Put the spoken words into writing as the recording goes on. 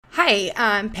Hi,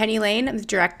 I'm Penny Lane. I'm the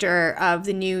director of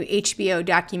the new HBO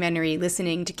documentary,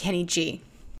 Listening to Kenny G.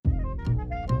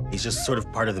 He's just sort of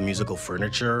part of the musical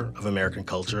furniture of American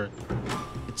culture.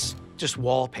 It's just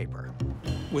wallpaper.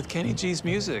 With Kenny G's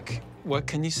music, what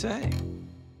can you say?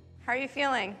 How are you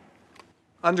feeling?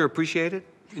 Underappreciated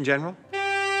in general.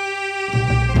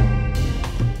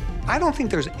 I don't think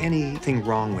there's anything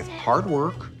wrong with hard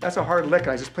work. That's a hard lick,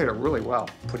 and I just played it really well.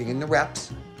 Putting in the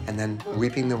reps and then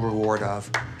reaping the reward of,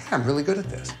 hey, I'm really good at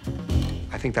this.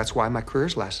 I think that's why my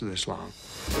career's lasted this long.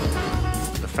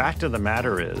 The fact of the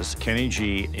matter is, Kenny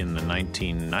G in the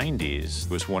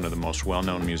 1990s was one of the most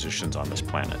well-known musicians on this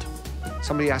planet.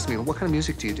 Somebody asked me, what kind of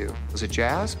music do you do? Is it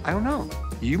jazz? I don't know.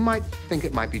 You might think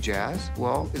it might be jazz.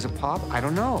 Well, is it pop? I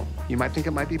don't know. You might think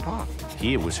it might be pop.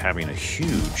 He was having a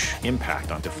huge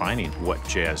impact on defining what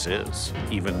jazz is,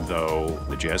 even though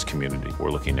the jazz community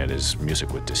were looking at his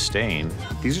music with disdain.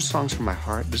 These are songs from my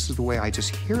heart. This is the way I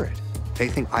just hear it. They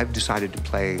think I've decided to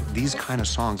play these kind of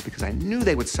songs because I knew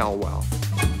they would sell well.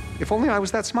 If only I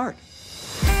was that smart.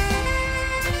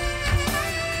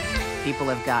 People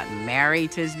have gotten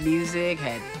married to his music,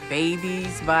 had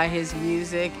babies by his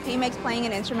music. He makes playing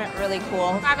an instrument really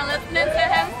cool. I've been listening to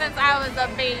him since I was a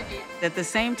baby. At the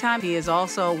same time, he is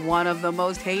also one of the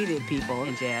most hated people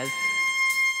in jazz.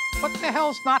 What the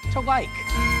hell's not to like?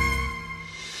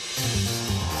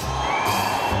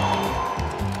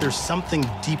 There's something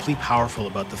deeply powerful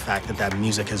about the fact that that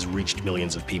music has reached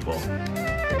millions of people.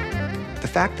 The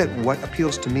fact that what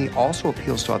appeals to me also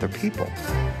appeals to other people.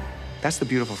 That's the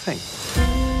beautiful thing.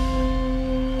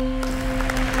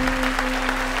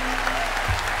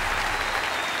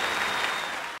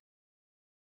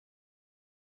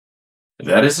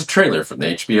 That is a trailer from the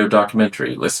HBO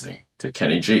documentary Listening to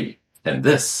Kenny G. And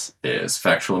this is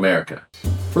Factual America.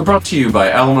 We're brought to you by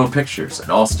Alamo Pictures,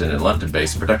 an Austin and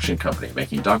London-based production company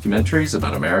making documentaries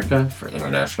about America for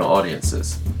international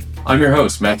audiences. I'm your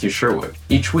host, Matthew Sherwood.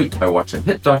 Each week, I watch a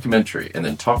hit documentary and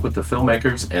then talk with the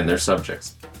filmmakers and their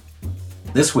subjects.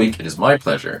 This week, it is my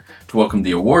pleasure to welcome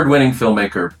the award-winning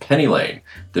filmmaker Penny Lane,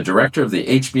 the director of the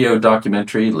HBO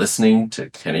documentary Listening to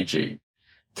Kenny G.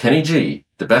 Kenny G,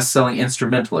 the best-selling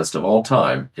instrumentalist of all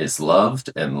time, is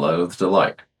loved and loathed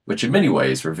alike, which in many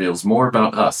ways reveals more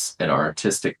about us and our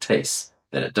artistic tastes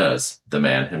than it does the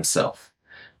man himself.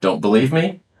 Don't believe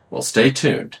me? Well, stay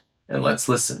tuned, and let's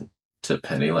listen to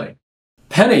Penny Lane.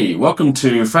 Penny, welcome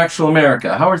to Factual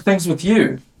America. How are things with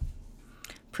you?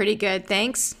 Pretty good,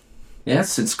 thanks.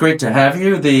 Yes, it's great to have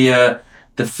you. The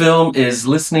film is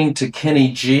Listening to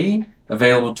Kenny G,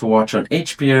 available to watch on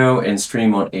HBO and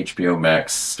stream on HBO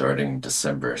Max starting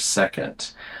December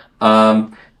 2nd.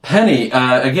 Penny,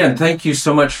 again, thank you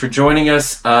so much for joining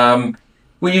us.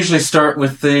 We usually start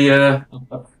with the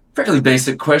fairly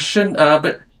basic question,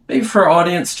 but maybe for our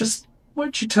audience, just why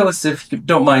don't you tell us, if you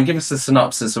don't mind, give us a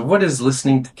synopsis of what is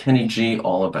Listening to Kenny G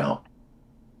all about?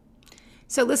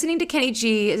 So Listening to Kenny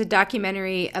G is a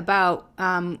documentary about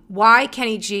why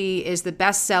Kenny G is the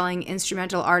best-selling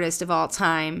instrumental artist of all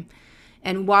time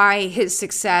and why his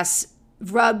success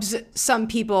rubs some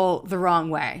people the wrong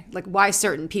way. Like why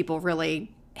certain people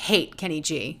really hate Kenny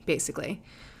G, basically.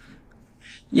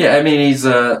 Yeah, I mean, he's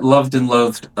loved and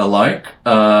loathed alike.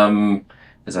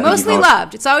 Mostly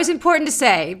loved. It's always important to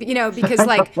say, because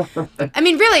like, I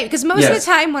mean, really, because most of the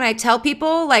time when I tell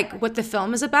people like what the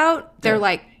film is about, they're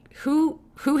like, who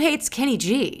hates Kenny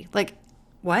G? Like,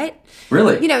 what?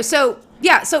 Really? So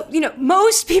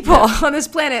most people on this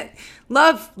planet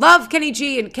love Kenny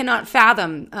G and cannot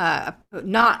fathom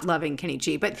not loving Kenny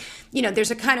G. But,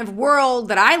 there's a kind of world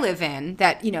that I live in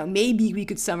that, maybe we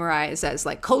could summarize as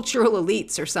like cultural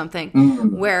elites or something,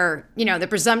 where, the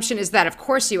presumption is that, of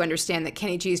course, you understand that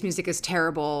Kenny G's music is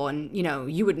terrible and,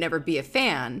 you would never be a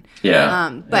fan.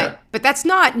 Yeah. But that's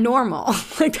not normal.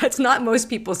 Like, that's not most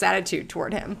people's attitude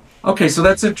toward him. Okay, so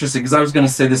that's interesting, because I was going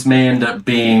to say this may end up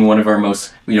being one of our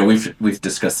most, we've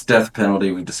discussed death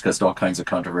penalty, we've discussed all kinds of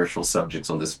controversial subjects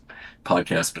on this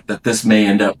podcast, but that this may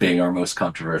end up being our most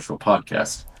controversial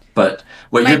podcast. But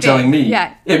what you're telling me,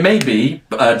 it may be,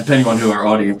 depending on who our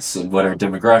audience and what our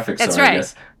demographics that's are, right. I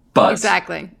guess. But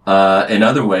exactly. In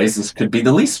other ways, this could be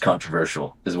the least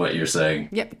controversial, is what you're saying.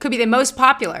 Yep, could be the most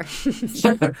popular.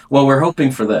 Well, we're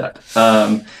hoping for that.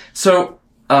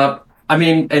 I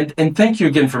mean, and thank you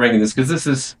again for making this, because this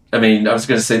is, I was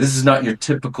going to say, this is not your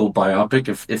typical biopic,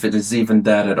 if it is even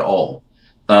that at all.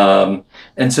 And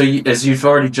so, as you've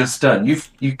already just done,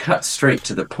 you cut straight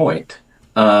to the point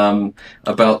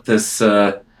about this,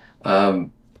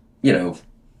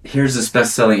 here's this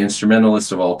best-selling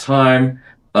instrumentalist of all time,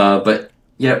 but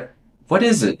yet, what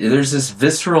is it? There's this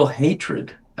visceral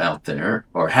hatred out there,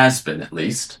 or has been at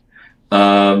least,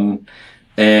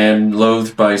 and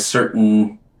loathed by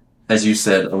certain, as you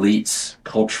said, elites,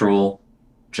 cultural,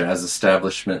 jazz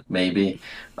establishment, maybe.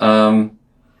 I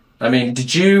mean,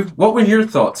 what were your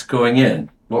thoughts going in?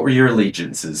 What were your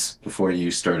allegiances before you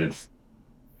started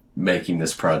making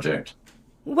this project?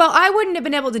 Well, I wouldn't have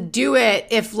been able to do it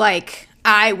if, like,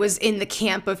 I was in the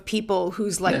camp of people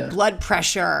whose, like, blood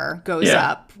pressure goes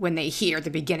up when they hear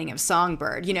the beginning of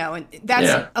Songbird, you know, and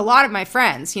that's a lot of my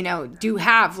friends, you know, do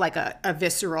have, like, a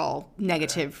visceral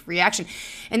negative reaction.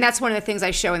 And that's one of the things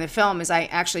I show in the film is I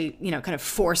actually, you know, kind of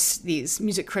force these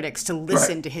music critics to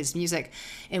listen to his music,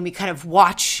 and we kind of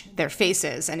watch their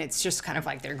faces, and it's just kind of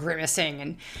like they're grimacing,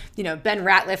 and, you know, Ben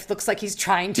Ratliff looks like he's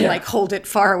trying to like hold it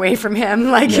far away from him,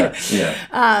 like,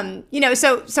 you know,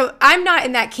 so I'm not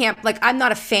in that camp. Like, I'm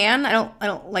not a fan. I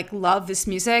don't like love this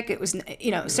music. It was,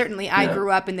 you know, certainly I grew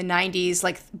up in the 90s,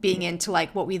 like being into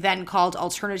like what we then called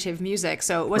alternative music.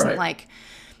 So it wasn't like,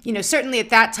 you know, certainly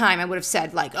at that time I would have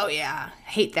said like, oh yeah,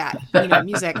 hate that, you know,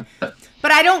 music.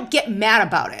 But I don't get mad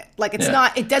about it. Like, it's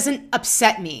not, it doesn't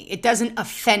upset me. It doesn't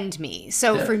offend me.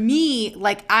 So for me,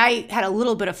 like, I had a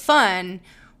little bit of fun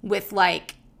with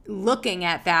like looking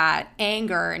at that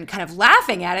anger and kind of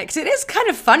laughing at it, because it is kind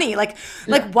of funny. Like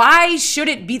why should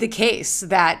it be the case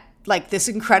that like this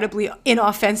incredibly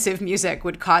inoffensive music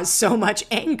would cause so much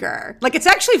anger? Like, it's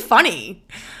actually funny.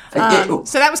 So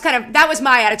that was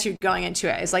my attitude going into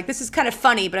it. It's like, this is kind of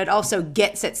funny, but it also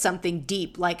gets at something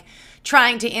deep. Like,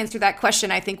 trying to answer that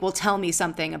question, I think, will tell me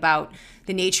something about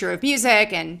the nature of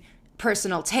music and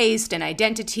personal taste and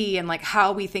identity, and like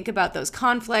how we think about those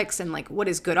conflicts, and like what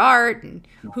is good art and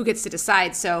who gets to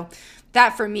decide. So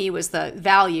that for me was the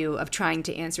value of trying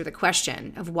to answer the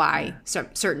question of why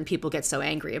certain people get so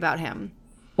angry about him.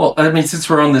 Well, I mean, since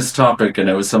we're on this topic, and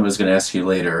it was something I was going to ask you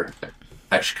later,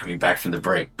 actually coming back from the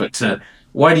break, but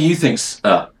why do you think,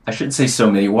 I shouldn't say so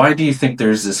many, why do you think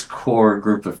there's this core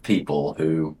group of people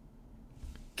who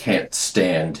can't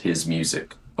stand his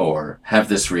music or have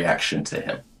this reaction to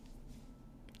him?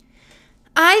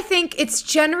 I think it's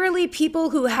generally people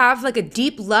who have like a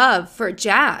deep love for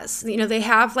jazz. You know, they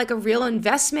have like a real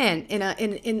investment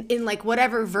in like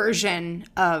whatever version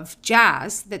of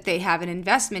jazz that they have an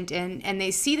investment in, and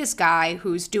they see this guy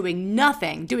who's doing none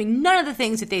of the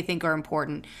things that they think are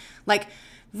important, like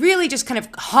really just kind of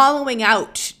hollowing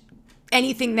out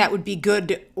anything that would be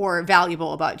good or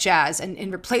valuable about jazz,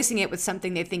 and replacing it with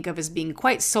something they think of as being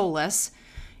quite soulless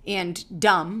and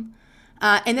dumb.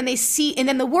 And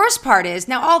then the worst part is,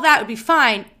 now all that would be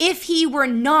fine if he were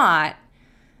not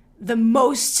the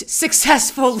most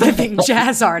successful living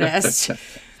jazz artist,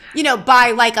 you know, by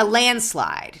like a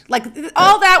landslide. Like,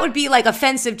 all that would be like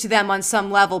offensive to them on some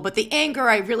level, but the anger,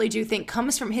 I really do think,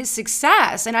 comes from his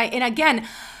success. And again,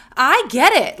 I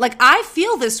get it. Like, I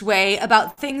feel this way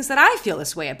about things that I feel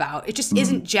this way about. It just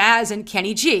isn't jazz and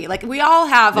Kenny G. Like, we all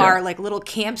have our like little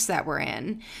camps that we're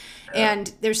in.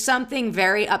 And there's something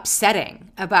very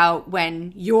upsetting about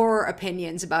when your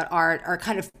opinions about art are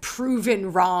kind of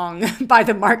proven wrong by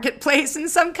the marketplace in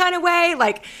some kind of way.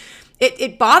 Like,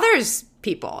 it bothers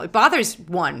people. It bothers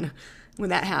one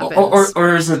when that happens.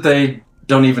 Or is it they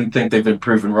don't even think they've been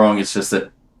proven wrong? It's just that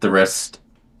the rest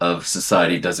of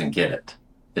society doesn't get it.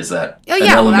 Is that an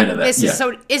element of that? This is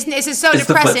so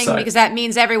depressing, because that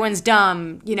means everyone's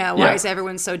dumb. You know, why is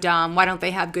everyone so dumb? Why don't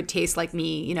they have good taste like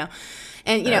me? You know.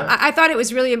 And, you know, I thought it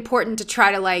was really important to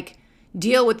try to, like,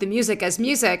 deal with the music as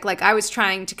music. Like, I was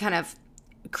trying to kind of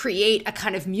create a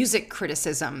kind of music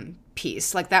criticism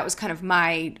piece. Like, that was kind of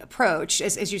my approach.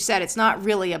 As you said, it's not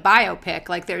really a biopic.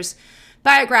 Like, there's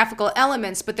biographical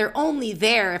elements, but they're only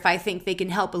there if I think they can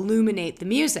help illuminate the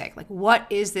music. Like, what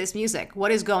is this music?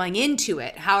 What is going into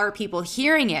it? How are people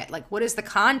hearing it? Like, what is the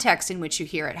context in which you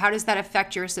hear it? How does that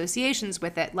affect your associations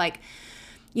with it? Like,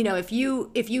 you know, if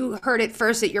you heard it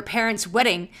first at your parents'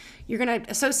 wedding, you're going to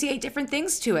associate different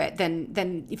things to it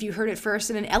than if you heard it first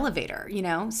in an elevator, you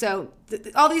know? So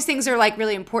all these things are like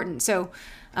really important. So,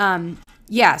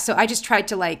 so I just tried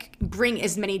to like bring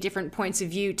as many different points of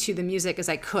view to the music as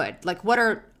I could. Like, what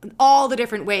are all the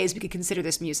different ways we could consider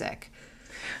this music?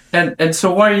 And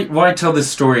so why tell this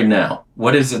story now?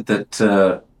 What is it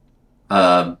that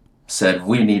said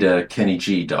we need a Kenny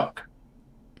G doc?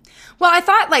 Well, I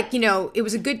thought, like, you know, it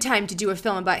was a good time to do a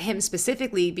film about him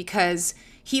specifically because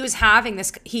he is having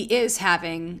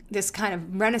this kind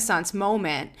of renaissance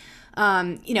moment,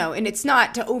 you know, and it's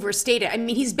not to overstate it. I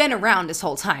mean, he's been around this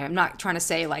whole time. I'm not trying to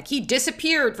say, like, he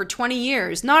disappeared for 20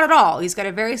 years. Not at all. He's got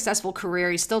a very successful career.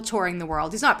 He's still touring the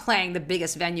world. He's not playing the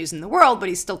biggest venues in the world, but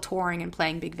he's still touring and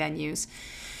playing big venues.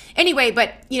 Anyway,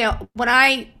 but when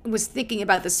I was thinking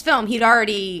about this film, he'd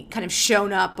already kind of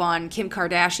shown up on Kim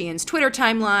Kardashian's Twitter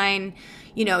timeline.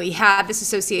 He had this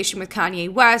association with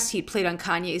Kanye West. He played on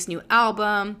Kanye's new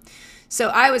album. So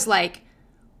I was like,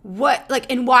 what, like,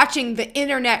 and watching the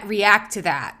internet react to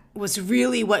that was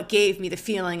really what gave me the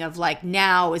feeling of like,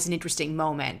 now is an interesting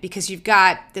moment, because you've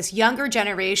got this younger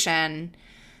generation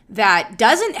that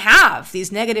doesn't have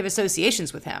these negative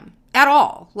associations with him at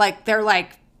all. Like, they're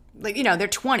they're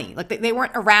 20. Like, they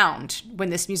weren't around when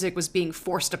this music was being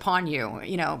forced upon you,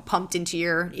 pumped into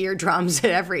your eardrums at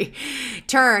every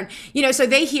turn. So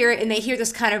they hear it, and they hear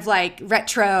this kind of like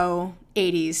retro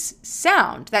 80s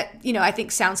sound that, I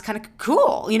think sounds kind of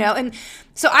cool, and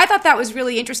so I thought that was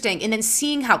really interesting. And then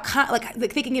seeing how,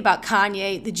 thinking about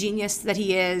Kanye, the genius that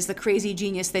he is, the crazy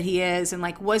genius that he is, and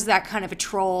like, was that kind of a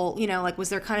troll, was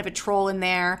there kind of a troll in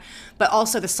there? But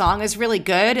also the song is really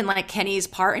good, and like Kenny's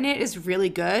part in it is really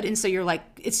good. And so you're like,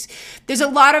 there's a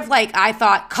lot of like, I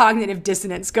thought, cognitive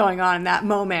dissonance going on in that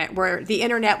moment where the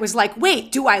internet was like,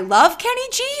 wait, do I love Kenny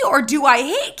G or do I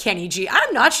hate Kenny G?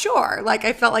 I'm not sure. Like,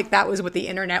 I felt like that was what the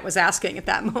internet was asking at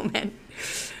that moment.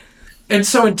 And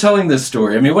so in telling this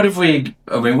story, what have we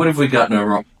gotten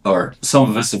wrong, or some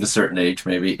of us of a certain age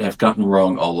maybe have gotten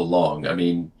wrong all along?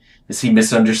 Is he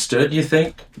misunderstood, you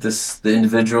think, the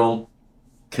individual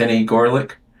Kenny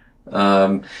Gorelick?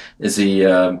 Is he,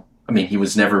 he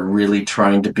was never really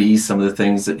trying to be some of the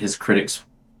things that his critics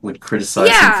would criticize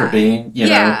him for being,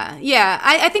 Yeah.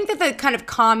 I think that the kind of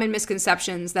common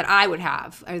misconceptions that I would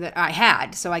have, or that I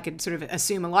had, so I could sort of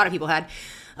assume a lot of people had,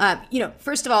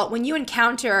 first of all, when you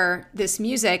encounter this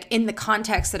music in the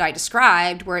context that I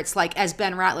described, where it's like, as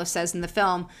Ben Ratliff says in the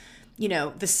film,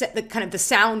 the kind of the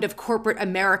sound of corporate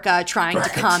America trying to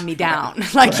calm me down.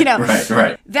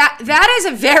 Right. That is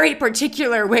a very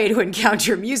particular way to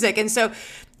encounter music. And so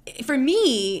for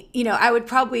me, I would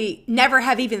probably never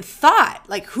have even thought,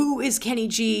 like, who is Kenny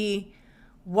G?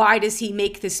 Why does he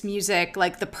make this music?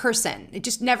 Like, the person. It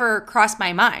just never crossed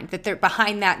my mind that there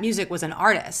behind that music was an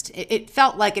artist. It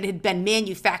felt like it had been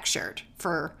manufactured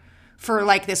for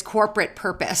like this corporate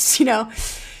purpose,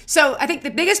 So I think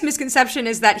the biggest misconception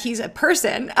is that he's a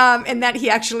person, and that he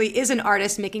actually is an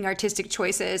artist making artistic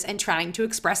choices and trying to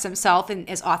express himself in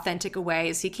as authentic a way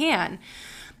as he can.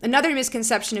 Another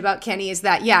misconception about Kenny is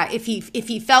that, if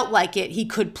he felt like it, he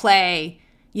could play,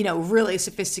 really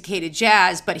sophisticated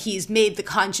jazz, but he's made the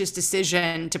conscious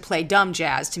decision to play dumb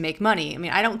jazz to make money.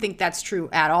 I don't think that's true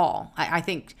at all. I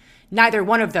think neither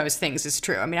one of those things is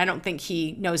true. I don't think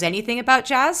he knows anything about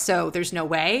jazz, so there's no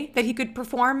way that he could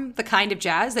perform the kind of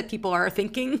jazz that people are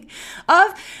thinking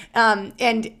of. And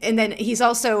then he's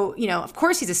also, of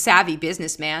course, he's a savvy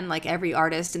businessman. Like, every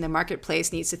artist in the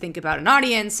marketplace needs to think about an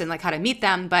audience and like how to meet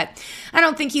them. But I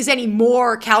don't think he's any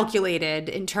more calculated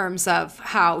in terms of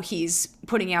how he's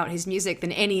putting out his music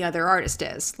than any other artist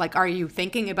is. Like, are you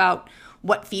thinking about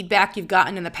what feedback you've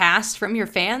gotten in the past from your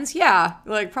fans? Yeah,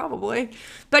 like, probably.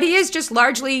 But he is just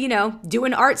largely,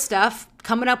 doing art stuff,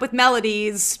 coming up with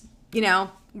melodies,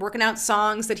 working out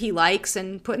songs that he likes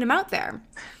and putting them out there.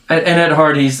 And at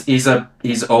heart,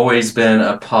 he's always been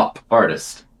a pop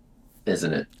artist,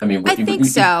 isn't it? I think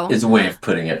so. Is a way of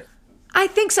putting it. I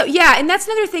think so, yeah. And that's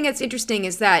another thing that's interesting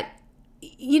is that,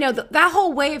 that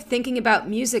whole way of thinking about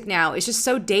music now is just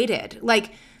so dated.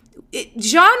 Like,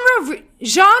 genre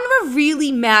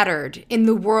really mattered in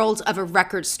the world of a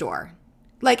record store.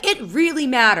 Like, it really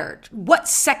mattered what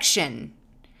section.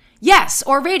 Yes,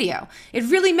 or radio. It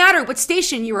really mattered what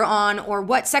station you were on or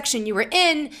what section you were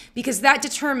in, because that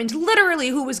determined literally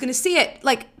who was going to see it.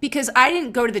 Like, because I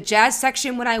didn't go to the jazz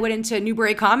section when I went into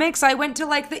Newbury Comics. I went to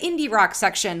like the indie rock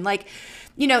section. Like,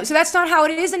 so that's not how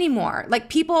it is anymore. Like,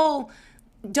 people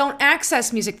don't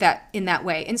access music that in that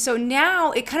way. And so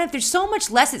now it kind of, there's so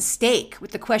much less at stake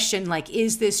with the question, like,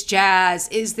 is this jazz?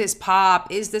 Is this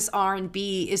pop? Is this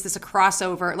R&B? Is this a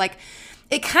crossover? Like,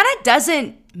 it kind of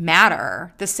doesn't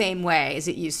matter the same way as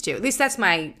it used to. At least that's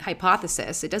my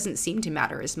hypothesis. It doesn't seem to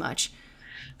matter as much.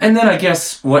 And then I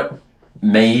guess what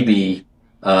maybe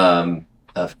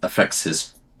affects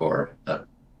his, or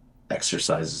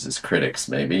exercises his critics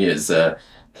maybe, is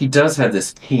he does have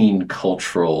this keen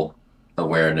cultural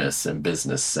awareness and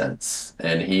business sense,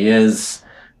 and he is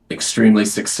extremely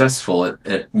successful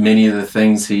at many of the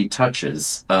things he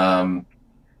touches, and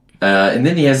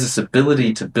then he has this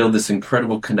ability to build this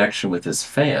incredible connection with his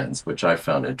fans, which I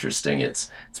found interesting. It's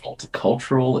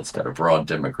multicultural, it's got a broad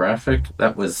demographic.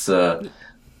 That was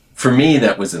for me,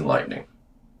 that was enlightening.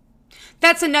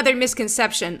 That's another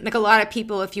misconception. Like, a lot of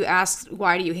people, if you ask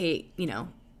why do you hate,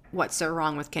 what's so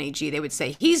wrong with Kenny G, they would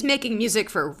say he's making music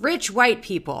for rich white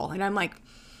people. And I'm like,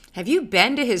 have you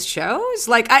been to his shows?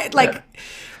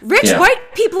 Rich white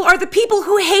people are the people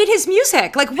who hate his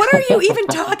music. Like, what are you even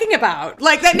talking about?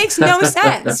 Like, that makes no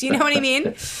sense. You know what I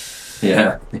mean?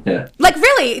 Yeah. Like,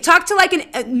 really, talk to like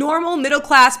a normal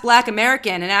middle-class Black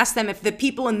American and ask them if the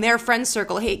people in their friend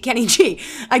circle hate Kenny G.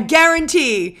 I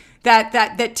guarantee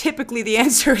that typically the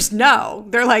answer is no.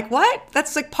 They're like, what?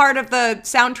 That's like part of the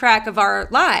soundtrack of our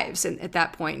lives at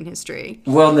that point in history.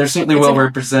 Well, and they're certainly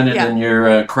represented in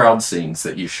your crowd scenes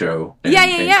that you show in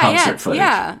concert footage.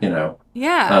 Yeah. You know?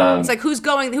 Yeah. It's like who's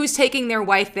taking their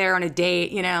wife there on a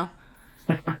date, you know?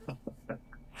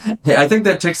 Yeah, I think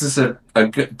that takes us to a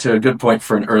good point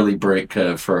for an early break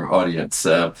for our audience.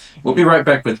 We'll be right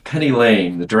back with Penny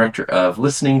Lane, the director of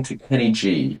Listening to Kenny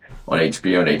G on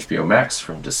HBO and HBO Max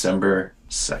from December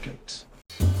 2nd.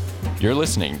 You're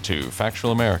listening to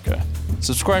Factual America.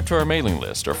 Subscribe to our mailing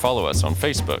list or follow us on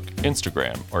Facebook,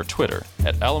 Instagram, or Twitter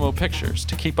at Alamo Pictures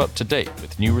to keep up to date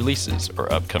with new releases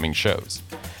or upcoming shows.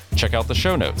 Check out the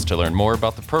show notes to learn more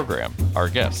about the program, our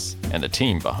guests, and the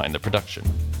team behind the production.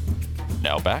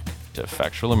 Now back to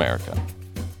Factual America.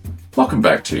 Welcome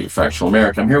back to Factual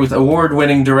America. I'm here with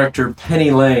award-winning director Penny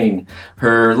Lane.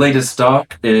 Her latest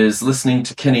doc is Listening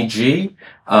to Kenny G.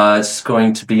 It's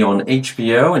going to be on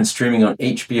HBO and streaming on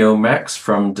HBO Max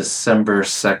from December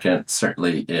 2nd,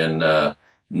 certainly in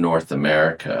North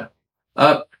America.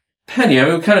 Penny, I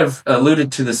mean, we kind of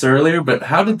alluded to this earlier, but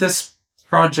how did this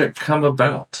project come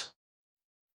about?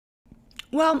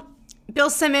 Well, Bill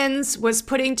Simmons was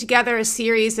putting together a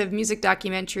series of music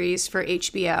documentaries for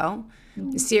HBO.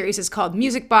 The series is called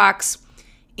Music Box,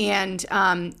 and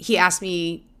he asked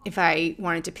me if I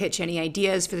wanted to pitch any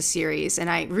ideas for the series, and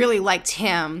I really liked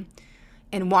him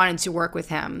and wanted to work with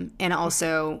him, and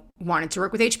also wanted to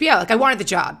work with HBO. Like, I wanted the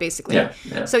job, basically.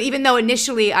 Yeah. So even though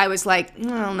initially I was like,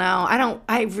 oh, no,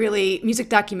 music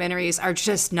documentaries are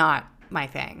just not my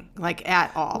thing, like,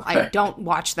 at all. I don't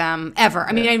watch them ever.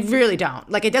 I mean, I really don't.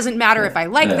 Like, it doesn't matter if I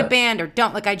like the band or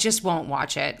don't. Like, I just won't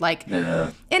watch it. Like,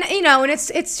 and you know, and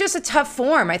it's just a tough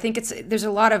form. I think there's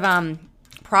a lot of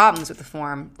problems with the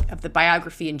form of the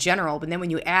biography in general. But then when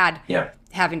you add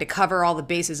having to cover all the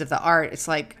bases of the art, it's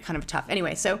like kind of tough.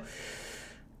 Anyway, so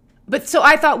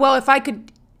I thought, well, if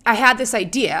I had this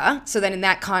idea. So then in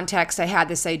that context, I had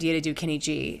this idea to do Kenny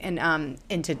G and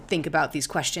to think about these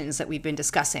questions that we've been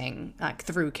discussing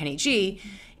through Kenny G.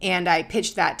 And I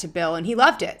pitched that to Bill and he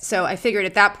loved it. So I figured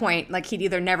at that point, like, he'd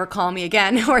either never call me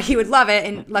again or he would love it.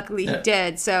 And luckily he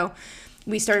did. So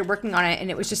we started working on it and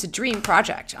it was just a dream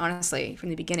project, honestly, from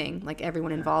the beginning. Like,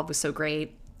 everyone involved was so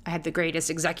great. I had the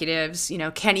greatest executives. You know,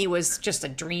 Kenny was just a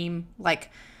dream. Like,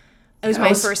 it was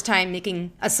my first time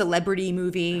making a celebrity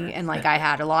movie, and like, I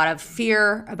had a lot of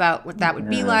fear about what that would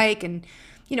be like, and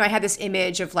you know, I had this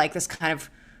image of like this kind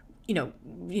of, you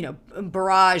know,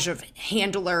 barrage of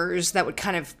handlers that would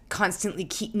kind of constantly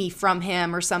keep me from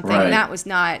him or something. And that was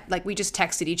not, like, we just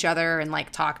texted each other and like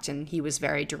talked, and he was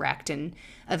very direct and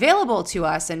available to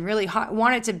us, and really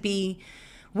wanted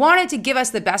to give us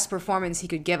the best performance he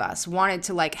could give us, wanted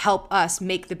to like help us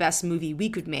make the best movie we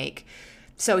could make.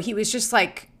 So he was just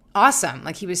like awesome.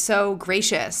 Like, he was so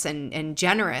gracious and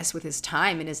generous with his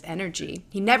time and his energy.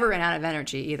 He never ran out of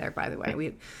energy either, by the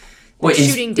way.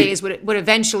 Shooting days would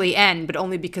eventually end, but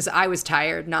only because I was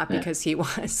tired, not because he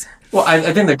was. Well,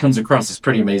 I think that comes across as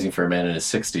pretty amazing for a man in his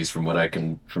 60s, from what I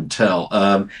can tell.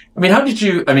 I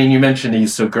mean, you mentioned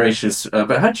he's so gracious,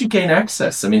 but how did you gain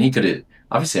access? I mean, he could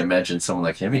obviously imagine someone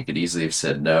like him, he could easily have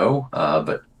said no,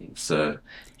 but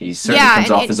he certainly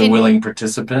comes off as a willing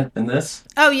participant in this.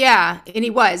 Oh, yeah. And he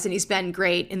was. And he's been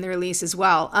great in the release as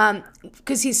well.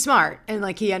 Because he's smart. And,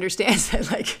 like, he understands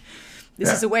that, like,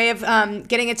 this is a way of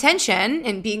getting attention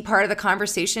and being part of the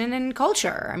conversation and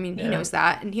culture. I mean, he knows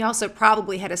that. And he also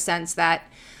probably had a sense that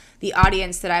the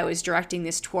audience that I was directing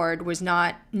this toward was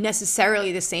not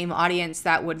necessarily the same audience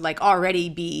that would, like, already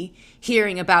be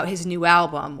hearing about his new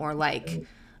album or, like,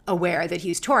 aware that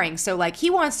he's touring. So, like, he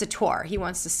wants to tour. He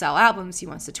wants to sell albums. He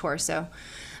wants to tour. So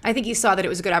I think he saw that it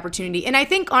was a good opportunity. And I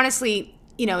think, honestly,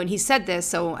 you know, and he said this,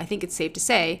 so I think it's safe to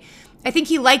say, I think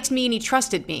he liked me and he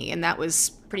trusted me, and that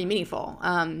was pretty meaningful.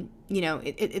 You know,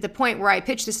 at the point where I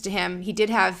pitched this to him, he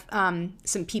did have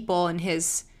some people in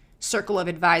his circle of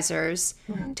advisors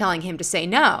telling him to say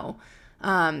no,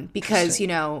 because, you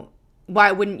know,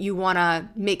 why wouldn't you want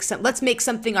to let's make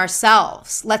something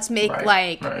ourselves. Let's make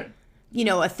you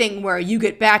know, a thing where you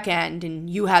get back end and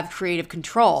you have creative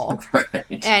control.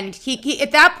 And he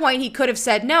at that point, he could have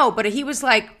said no, but he was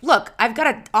like, look, I've got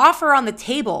an offer on the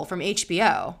table from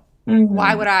HBO.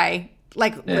 Why would I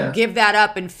give that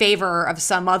up in favor of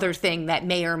some other thing that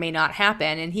may or may not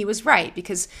happen? And he was right,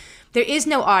 because there is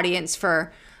no audience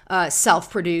for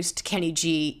self-produced Kenny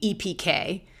G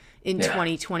EPK in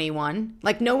 2021.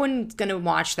 Like, no one's going to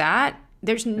watch that.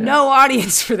 There's no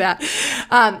audience for that.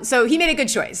 So he made a good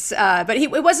choice. But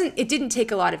it didn't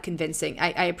take a lot of convincing.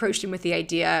 I approached him with the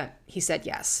idea. He said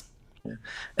yes. Yeah.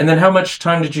 And then how much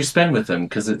time did you spend with him?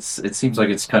 Because it seems like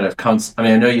it's kind of I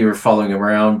mean, I know you were following him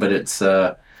around, but it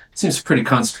seems pretty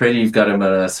concentrated. You've got him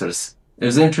at a sort of... It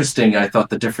was interesting, I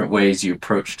thought, the different ways you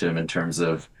approached him in terms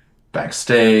of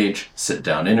backstage,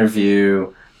 sit-down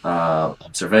interview,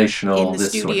 observational, in the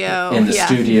studio. In the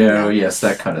studio, yes,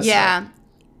 that kind of stuff. Yeah.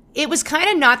 It was kind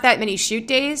of not that many shoot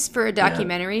days for a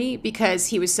documentary because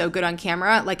he was so good on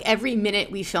camera. Like, every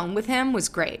minute we filmed with him was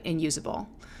great and usable.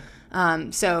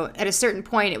 So at a certain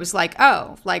point, it was like,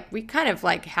 oh, like, we kind of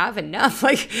like have enough.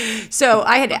 Like, so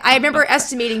I remember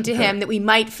estimating to him that we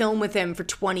might film with him for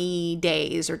 20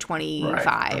 days or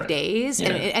 25 days.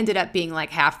 And it ended up being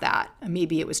like half that.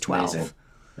 Maybe it was 12.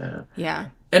 Amazing. Yeah.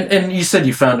 And you said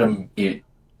you found him...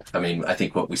 I mean, I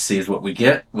think what we see is what we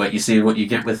get. What you see is what you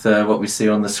get with what we see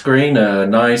on the screen.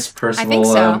 Nice, personal. I think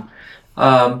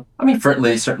so. I mean,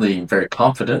 certainly very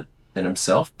confident in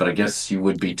himself, but I guess you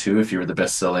would be too if you were the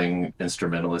best-selling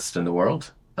instrumentalist in the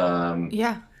world.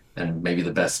 Yeah. And maybe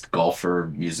the best golfer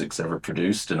music's ever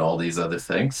produced and all these other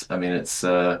things. I mean, it's...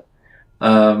 I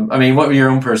mean, what were your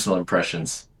own personal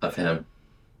impressions of him?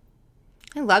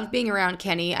 I loved being around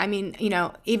Kenny. I mean, you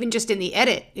know, even just in the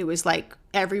edit, it was like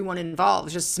everyone involved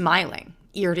was just smiling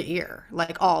ear to ear,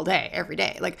 like all day, every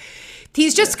day. Like,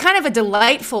 he's just kind of a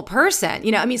delightful person,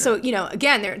 you know. I mean, so, you know,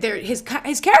 again, his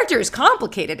character is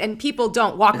complicated, and people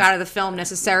don't walk out of the film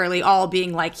necessarily all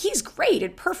being like, he's great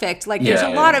and perfect. Like, there's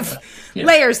a lot of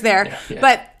layers there.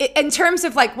 But in terms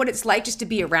of like what it's like just to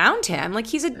be around him, like,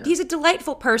 he's a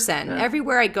delightful person.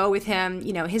 Everywhere I go with him,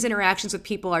 you know, his interactions with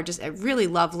people are just really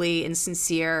lovely and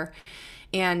sincere.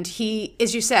 And he,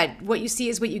 as you said, what you see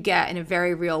is what you get in a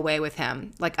very real way with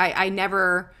him. Like, I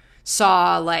never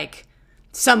saw like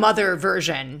some other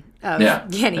version of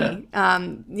Kenny.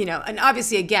 You know, and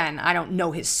obviously, again, I don't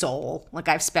know his soul. Like,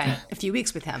 I've spent a few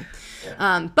weeks with him.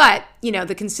 But, you know,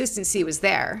 the consistency was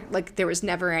there. Like, there was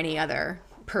never any other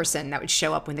person that would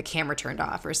show up when the camera turned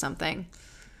off or something.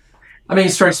 I mean,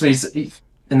 he strikes me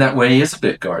in that way, he is a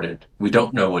bit guarded. We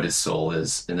don't know what his soul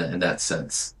is in that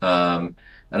sense.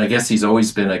 And I guess he's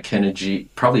always been a Kenny G.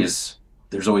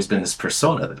 There's always been this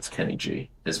persona that's Kenny G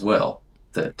as well.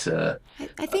 That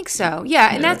I think so.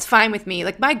 Yeah, and that's fine with me.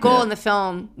 Like, my goal in the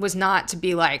film was not to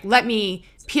be like, let me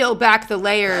peel back the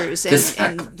layers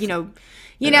and you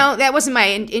know, that wasn't my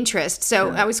interest.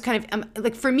 So I was kind of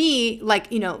like, for me,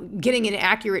 like, you know, getting an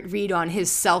accurate read on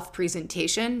his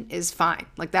self-presentation is fine.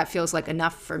 Like, that feels like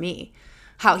enough for me.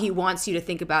 How he wants you to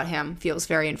think about him feels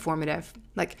very informative.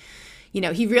 Like, you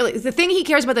know, the thing he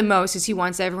cares about the most is he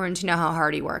wants everyone to know how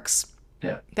hard he works.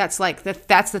 Yeah. That's like,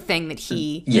 that's the thing that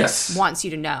he wants you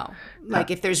to know.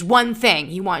 Like, if there's one thing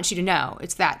he wants you to know,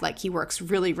 it's that, like, he works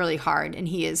really, really hard, and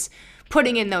he is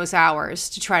putting in those hours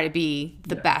to try to be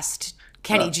the best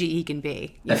Kenny G he can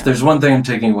be. If there's one thing I'm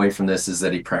taking away from this is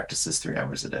that he practices 3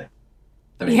 hours a day.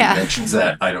 I mean, he mentions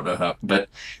that. I don't know how, but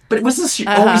was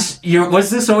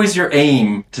this always your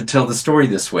aim to tell the story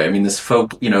this way? I mean, this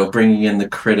folk, you know, bringing in the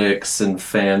critics and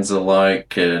fans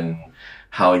alike, and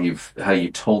how you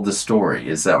told the story.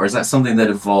 Is that something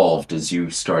that evolved as you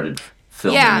started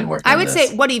filming and working on this? I would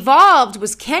say what evolved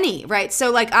was Kenny, right? So,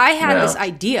 like, I had this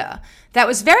idea that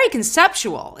was very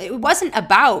conceptual. It wasn't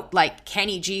about like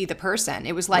Kenny G the person.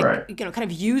 It was like, you know, kind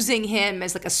of using him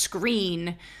as like a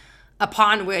screen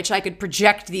upon which I could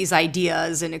project these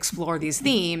ideas and explore these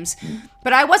themes.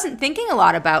 But I wasn't thinking a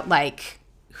lot about, like,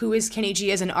 who is Kenny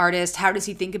G as an artist? How does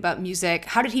he think about music?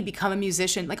 How did he become a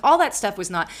musician? Like, all that stuff was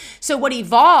not. So what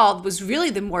evolved was really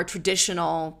the more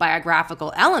traditional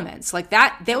biographical elements. Like,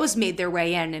 those made their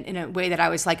way in a way that I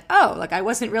was like, oh, like, I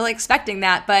wasn't really expecting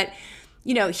that. But,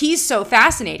 you know, he's so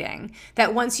fascinating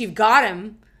that once you've got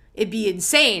him, it'd be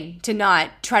insane to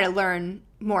not try to learn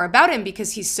more about him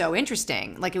because he's so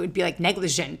interesting. Like, it would be like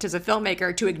negligent as a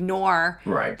filmmaker to ignore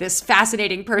this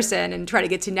fascinating person and try to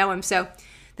get to know him. So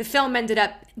the film ended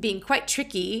up being quite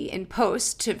tricky in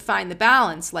post to find the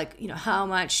balance. Like, you know, how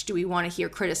much do we want to hear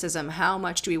criticism? How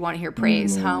much do we want to hear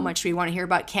praise? How much do we want to hear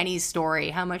about Kenny's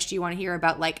story? How much do you want to hear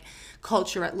about, like,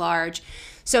 culture at large?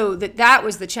 So that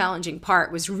was the challenging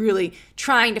part, was really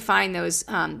trying to find those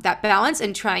that balance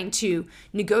and trying to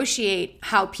negotiate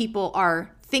how people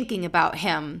are thinking about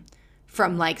him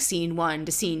from, like, scene 1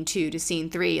 to scene 2 to scene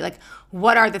 3. Like,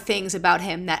 what are the things about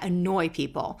him that annoy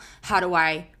people?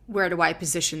 Where do I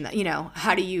position that? You know,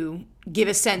 how do you give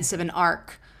a sense of an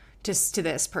arc to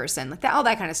this person. Like that, all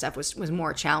that kind of stuff was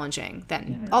more challenging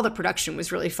than all the production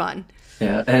was really fun.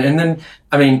 Yeah, and then,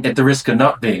 I mean, at the risk of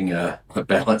not being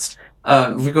balanced,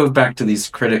 if we go back to these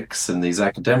critics and these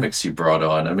academics you brought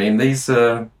on, I mean, these,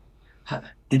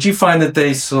 did you find that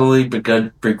they slowly,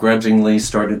 begrudgingly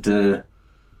started to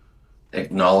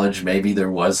acknowledge maybe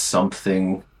there was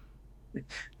something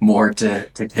more to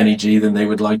Kenny G than they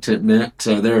would like to admit?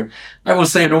 I will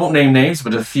say, I won't name names,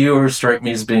 but a few strike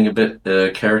me as being a bit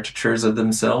caricatures of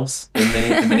themselves in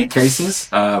many cases.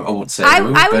 I won't say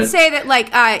who, I would say that, like,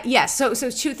 yes. So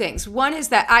two things. One is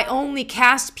that I only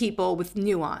cast people with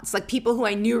nuance, like people who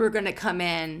I knew were going to come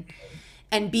in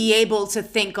and be able to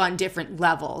think on different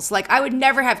levels. Like, I would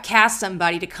never have cast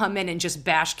somebody to come in and just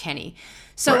bash Kenny.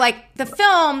 So, like, the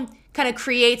film kind of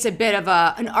creates a bit of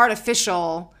an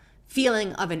artificial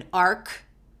feeling of an arc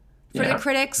for the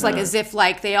critics, like as if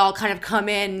like they all kind of come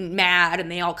in mad and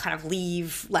they all kind of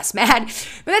leave less mad.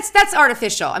 But that's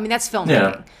artificial. I mean, that's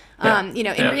filmmaking.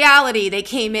 In reality, they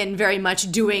came in very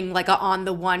much doing like a on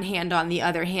the one hand, on the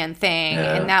other hand thing.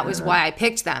 And that was why I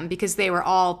picked them, because they were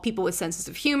all people with senses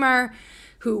of humor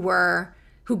who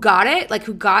got it, like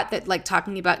who got that, like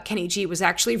talking about Kenny G was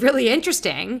actually really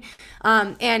interesting,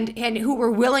 and who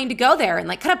were willing to go there and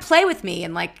like kind of play with me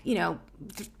and like, you know,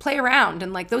 play around.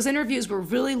 And like those interviews were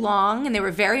really long and they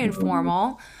were very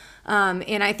informal.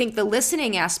 And I think the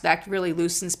listening aspect really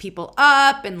loosens people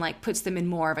up and like puts them in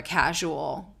more of a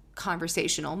casual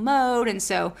conversational mode. And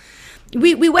so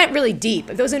we went really deep.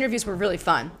 Those interviews were really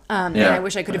fun. And I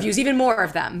wish I could have used even more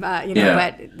of them, but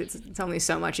it's only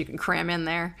so much you can cram in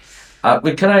there.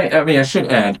 But I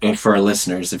should add for our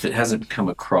listeners, if it hasn't come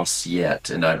across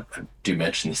yet, and I do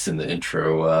mention this in the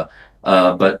intro,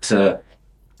 but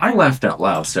I laughed out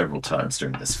loud several times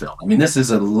during this film. I mean, this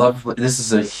is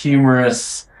a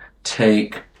humorous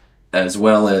take as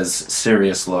well as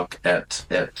serious look at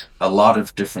a lot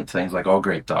of different things. Like all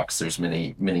great docs, there's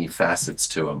many, many facets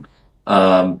to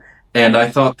them. And I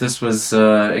thought this was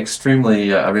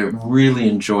extremely, I really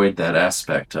enjoyed that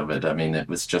aspect of it. I mean, it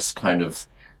was just kind of,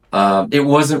 it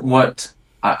wasn't what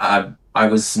I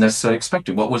was necessarily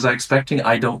expecting. What was I expecting?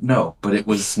 I don't know, but it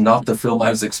was not the film I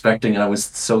was expecting, and I was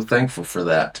so thankful for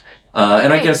that.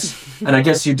 And I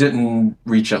guess you didn't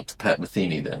reach out to Pat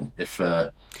Metheny then, if.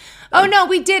 Oh no,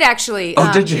 we did actually.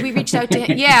 Oh, did you? We reached out to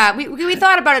him. Yeah, we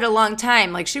thought about it a long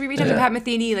time. Like, should we reach out to Pat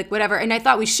Metheny? Like, whatever. And I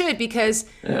thought we should, because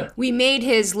we made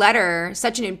his letter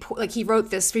such an important. Like, he wrote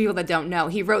this, for people that don't know,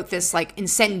 he wrote this like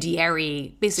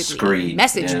incendiary, basically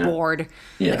message board,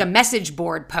 like a message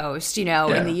board post. You know,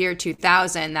 in the year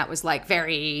 2000, that was like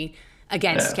very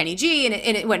against Kenny G,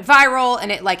 and it went viral,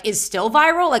 and it like is still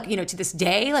viral. Like, you know, to this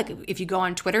day, like if you go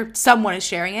on Twitter, someone is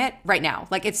sharing it right now.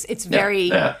 Like it's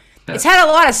very. It's had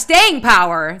a lot of staying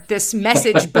power, this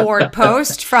message board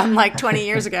post from like 20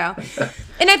 years ago.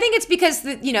 And I think it's because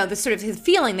the sort of his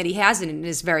feeling that he has in it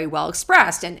is very well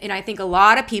expressed. And I think a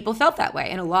lot of people felt that way.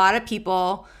 And a lot of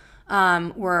people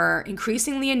were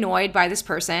increasingly annoyed by this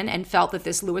person and felt that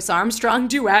this Louis Armstrong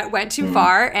duet went too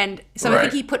far. And so I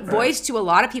think he put voice to a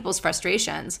lot of people's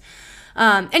frustrations.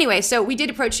 Anyway, so we did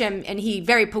approach him, and he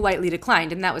very politely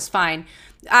declined, and that was fine.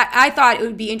 I thought it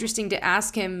would be interesting to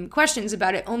ask him questions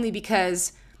about it, only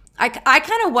because I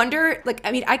kind of wonder, like,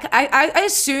 I mean, I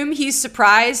assume he's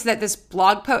surprised that this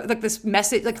blog post, like this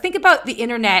message, like think about the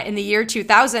internet in the year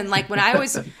 2000, like when I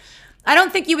was, I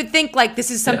don't think you would think like this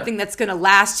is something that's going to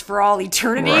last for all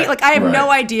eternity. Like I have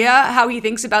no idea how he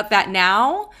thinks about that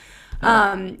now.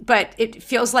 But it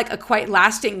feels like a quite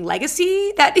lasting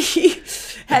legacy that he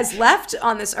has left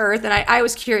on this earth. And I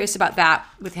was curious about that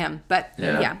with him. But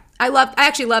I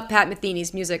actually love Pat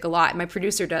Metheny's music a lot. My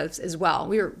producer does as well.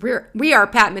 We are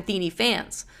Pat Metheny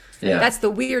fans. Yeah. That's the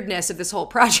weirdness of this whole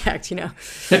project, you know.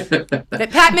 That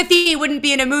Pat Metheny wouldn't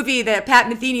be in a movie that a Pat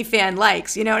Metheny fan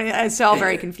likes, you know. It's all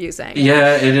very confusing.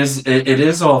 Yeah, it is. It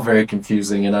is all very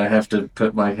confusing, and I have to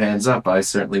put my hands up. I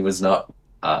certainly was not.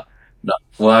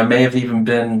 Well, I may have even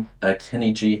been a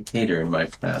Kenny G hater in my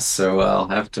past, so I'll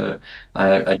have to.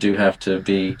 I do have to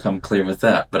become clear with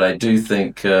that. But I do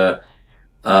think,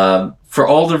 for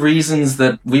all the reasons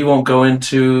that we won't go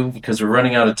into because we're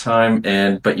running out of time,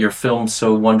 but your film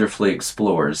so wonderfully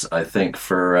explores, I think,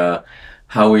 for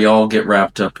how we all get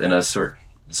wrapped up in a sort of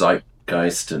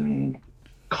zeitgeist and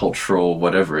cultural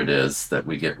whatever it is that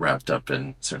we get wrapped up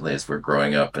in, certainly as we're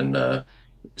growing up and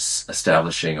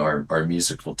establishing our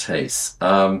musical tastes.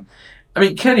 I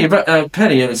mean, Kenny,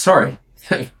 Penny, sorry,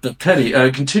 but Penny,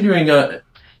 continuing,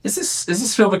 is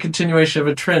this film a continuation of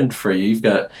a trend for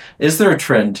you? Is there a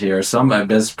trend here? Some, I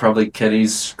guess, probably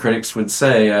Kenny's critics would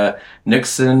say,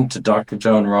 Nixon to Dr.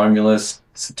 John Romulus,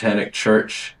 Satanic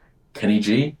Church, Kenny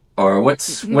G. or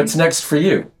what's next for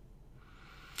you?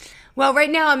 Well, right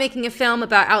now I'm making a film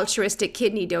about altruistic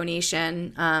kidney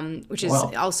donation, which is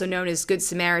also known as Good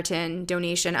Samaritan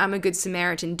donation. I'm a Good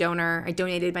Samaritan donor. I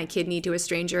donated my kidney to a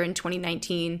stranger in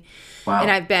 2019. Wow. And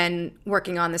I've been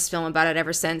working on this film about it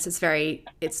ever since.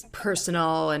 It's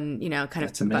personal and, kind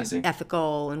of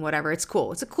ethical and whatever. It's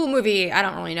cool. It's a cool movie. I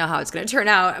don't really know how it's going to turn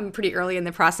out. I'm pretty early in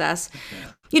the process.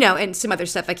 Yeah. And some other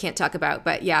stuff I can't talk about.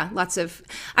 But yeah,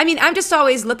 I'm just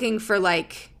always looking for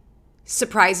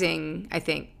surprising, I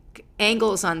think,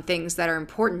 angles on things that are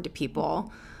important to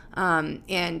people,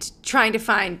 and trying to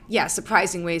find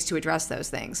surprising ways to address those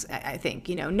things. I think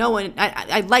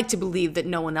I'd like to believe that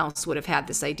no one else would have had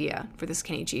this idea for this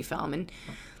Kenny G film, and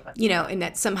and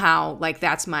that somehow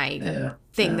that's my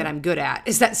thing that I'm good at,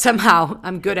 is that somehow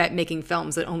I'm good at making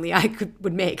films that only I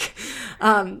would make.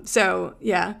 So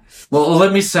yeah. Well,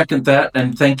 let me second that,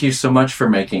 and thank you so much for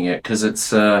making it, because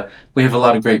it's we have a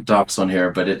lot of great docs on here,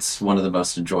 but it's one of the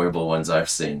most enjoyable ones I've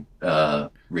seen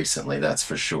recently, that's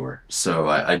for sure. So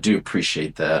I do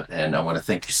appreciate that, and I want to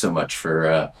thank you so much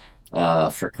for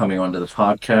coming onto the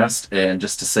podcast, and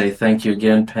just to say thank you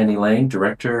again, Penny Lane,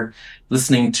 director,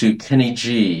 listening to Kenny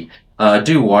G.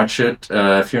 Do watch it.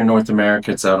 If you're in North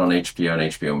America, it's out on HBO and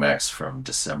HBO Max from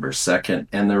December 2nd,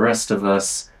 and the rest of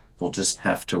us will just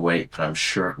have to wait, but I'm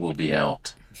sure it will be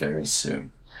out very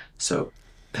soon. So,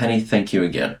 Penny, thank you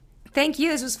again. Thank you.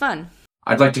 This was fun.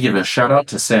 I'd like to give a shout out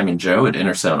to Sam and Joe at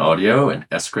Intersound Audio in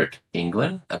Eskrick,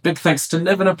 England. A big thanks to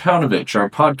Nevin Apaunovich, our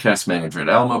podcast manager at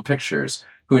Alamo Pictures,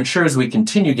 who ensures we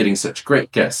continue getting such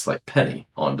great guests like Penny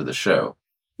onto the show.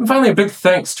 And finally, a big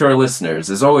thanks to our listeners.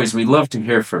 As always, we love to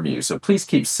hear from you, so please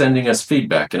keep sending us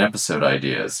feedback and episode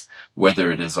ideas,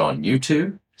 whether it is on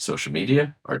YouTube, social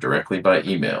media, or directly by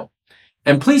email.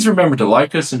 And please remember to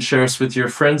like us and share us with your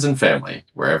friends and family,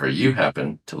 wherever you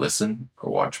happen to listen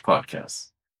or watch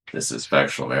podcasts. This is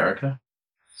Factual America,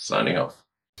 signing off.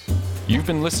 You've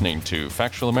been listening to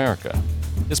Factual America.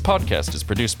 This podcast is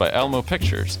produced by Alamo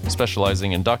Pictures,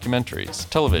 specializing in documentaries,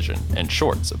 television, and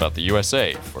shorts about the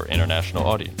USA for international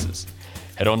audiences.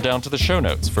 Head on down to the show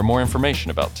notes for more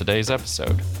information about today's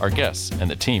episode, our guests,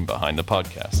 and the team behind the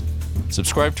podcast.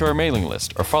 Subscribe to our mailing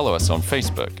list or follow us on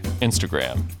Facebook,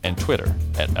 Instagram, and Twitter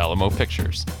at Alamo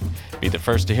Pictures. Be the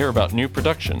first to hear about new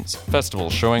productions,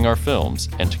 festivals showing our films,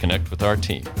 and to connect with our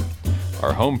team.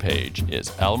 Our homepage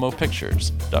is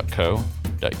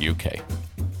alamopictures.co.uk.